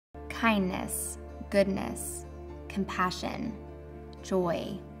kindness, goodness, compassion,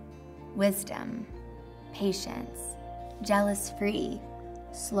 joy, wisdom, patience, jealous-free,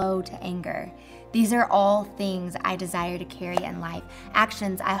 slow to anger. These are all things I desire to carry in life,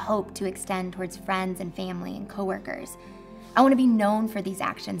 actions I hope to extend towards friends and family and coworkers. I want to be known for these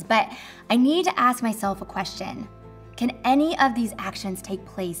actions, but I need to ask myself a question. Can any of these actions take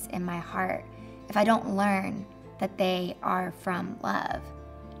place in my heart if I don't learn that they are from love,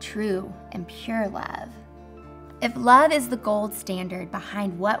 true and pure love? If love is the gold standard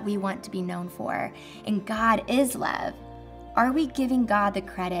behind what we want to be known for, and God is love, are we giving God the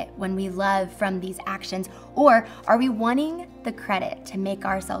credit when we love from these actions, or are we wanting the credit to make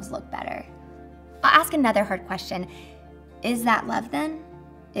ourselves look better? I'll ask another hard question. Is that love then?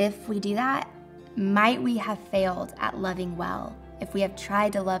 If we do that, might we have failed at loving well if we have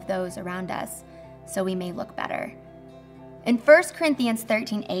tried to love those around us so we may look better? In 1 Corinthians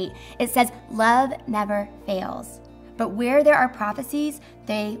 13:8, it says, "Love never fails, but where there are prophecies,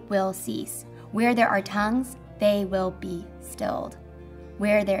 they will cease. Where there are tongues, they will be stilled.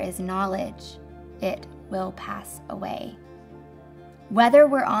 Where there is knowledge, it will pass away." Whether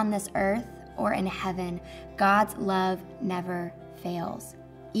we're on this earth or in heaven, God's love never fails,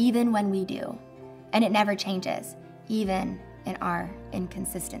 even when we do. And it never changes, even in our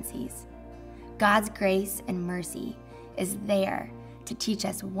inconsistencies. God's grace and mercy is there to teach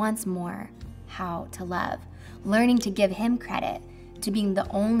us once more how to love, learning to give Him credit to being the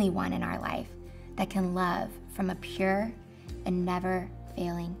only one in our life that can love from a pure and never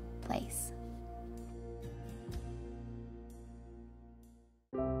failing place.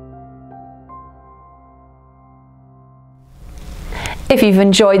 If you've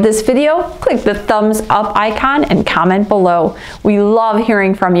enjoyed this video, click the thumbs up icon and comment below. We love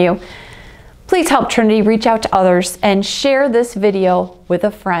hearing from you. Please help Trinity reach out to others and share this video with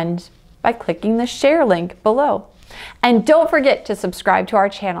a friend by clicking the share link below. And don't forget to subscribe to our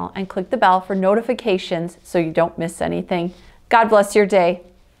channel and click the bell for notifications so you don't miss anything. God bless your day.